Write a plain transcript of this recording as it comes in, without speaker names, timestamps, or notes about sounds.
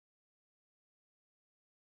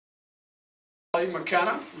Kelli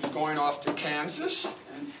McKenna, who's going off to Kansas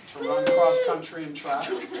and to run cross country and track,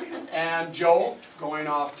 and Joe going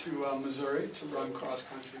off to Missouri to run cross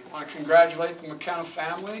country. I want to congratulate the McKenna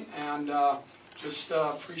family and just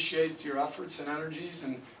appreciate your efforts and energies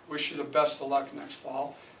and wish you the best of luck next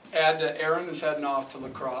fall. Add Aaron is heading off to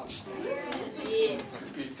lacrosse.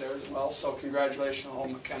 Compete there as well, so congratulations to the whole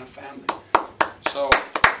McKenna family. So.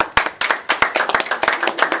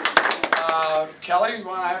 Kelly, we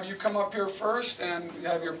want to have you come up here first and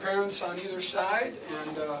have your parents on either side,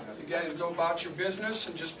 and you guys go about your business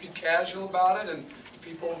and just be casual about it, and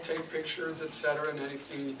people take pictures, etc., and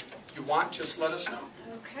anything you want, just let us know.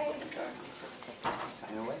 Okay. Okay.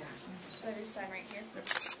 Sign away. So I just sign right here? Yep.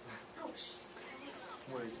 Oh,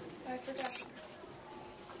 Where is it? I forgot.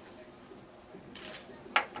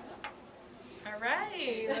 All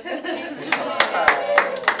right. Look at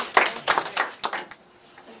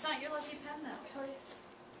It's not your lucky pen, though. Kelly.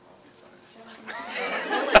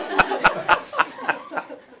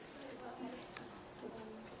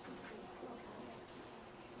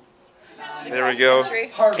 There we go.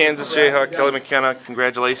 Kansas Jayhawk, Kelli McKenna,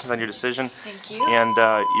 congratulations on your decision. Thank you. And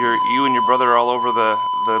you and your brother are all over the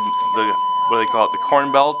what do they call it, the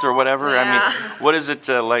Corn Belt or whatever? Yeah. I mean, what is it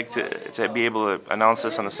like to be able to announce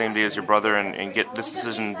this on the same day as your brother and get this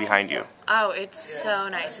decision behind you? Oh, it's so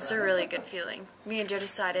nice. It's a really good feeling. Me and Joe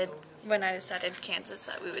decided, when I decided Kansas,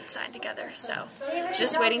 that we would sign together. So,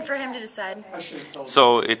 just waiting for him to decide.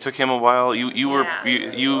 So it took him a while. You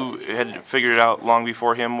had figured it out long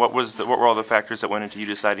before him. What were all the factors that went into you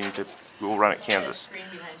deciding to go run at Kansas?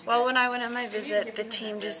 Well, when I went on my visit, the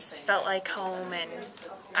team just felt like home, and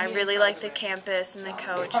I really like the campus, and the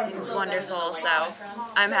coach seems wonderful, so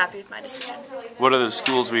I'm happy with my decision. What other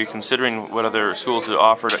schools were you considering? What other schools that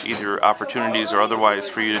offered either opportunities or otherwise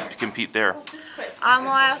for you to compete there? Well,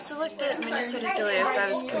 I also looked at Minnesota Duluth. I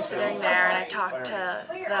was considering there, and I talked to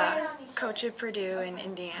the coach at Purdue in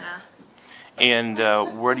Indiana. And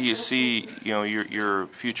where do you see, your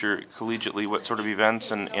future collegiately? What sort of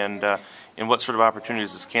events and what sort of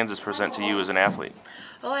opportunities does Kansas present to you as an athlete?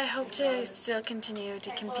 Well, I hope to still continue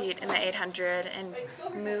to compete in the 800 and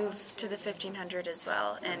move to the 1500 as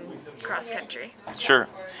well and cross country. Sure.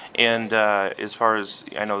 And as far as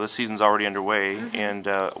I know, this season's already underway, and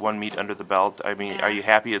one meet under the belt. I mean, Are you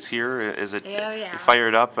happy it's here? Is it you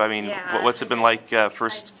fired up? I mean, what's it been like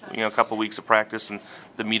first couple weeks of practice and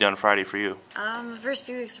the meet on Friday for you? The first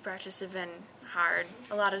few weeks of practice have been hard.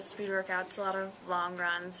 A lot of speed workouts, a lot of long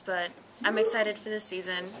runs, but I'm excited for this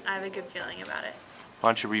season. I have a good feeling about it. Why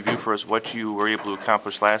don't you review for us what you were able to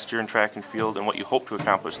accomplish last year in track and field and what you hope to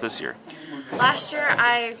accomplish this year? Last year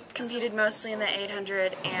I competed mostly in the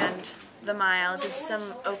 800 and the mile, did some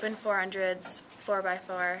open 400s,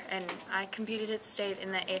 4x4, and I competed at state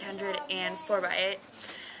in the 800 and 4x8.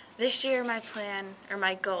 This year my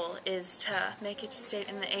goal is to make it to state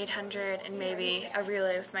in the 800 and maybe a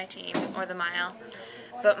relay with my team or the mile.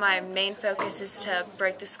 But my main focus is to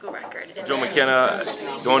break the school record. Joe McKenna,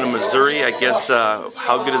 going to Missouri, I guess,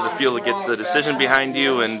 how good does it feel to get the decision behind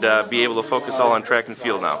you and be able to focus all on track and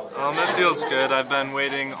field now? It feels good. I've been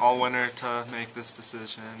waiting all winter to make this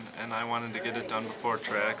decision, and I wanted to get it done before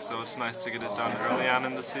track, so it's nice to get it done early on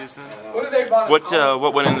in the season.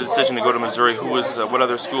 What went into the decision to go to Missouri? What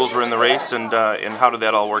other schools were in the race, and how did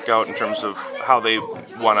that all work out in terms of how they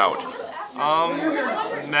won out?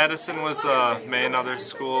 Madison was the main other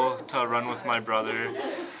school to run with my brother,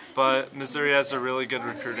 but Missouri has a really good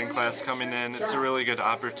recruiting class coming in. It's a really good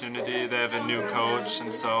opportunity. They have a new coach,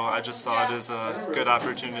 and so I just saw it as a good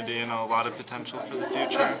opportunity and a lot of potential for the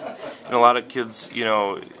future. And a lot of kids,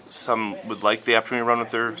 some would like the opportunity to run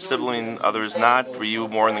with their sibling, others not. Were you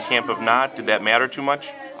more in the camp of not? Did that matter too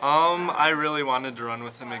much? I really wanted to run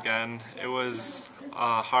with him again. It was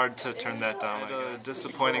hard to turn that down. A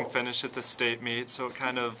disappointing finish at the state meet, so it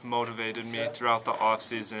kind of motivated me throughout the off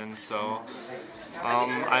season. So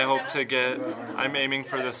I hope to I'm aiming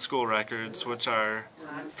for the school records, which are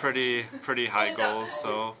pretty high goals.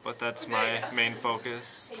 But that's my main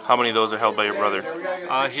focus. How many of those are held by your brother?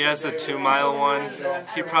 He has the 2-mile one.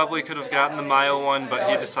 He probably could have gotten the mile one, but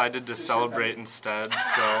he decided to celebrate instead.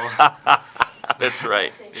 So. That's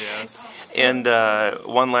right. Yes. And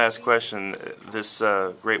one last question: this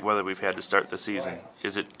great weather we've had to start the season,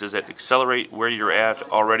 does it accelerate where you're at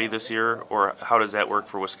already this year, or how does that work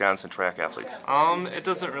for Wisconsin track athletes? It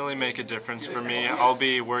doesn't really make a difference for me. I'll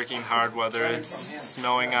be working hard whether it's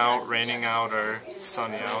snowing out, raining out, or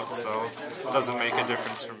sunny out, so it doesn't make a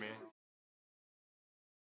difference for me.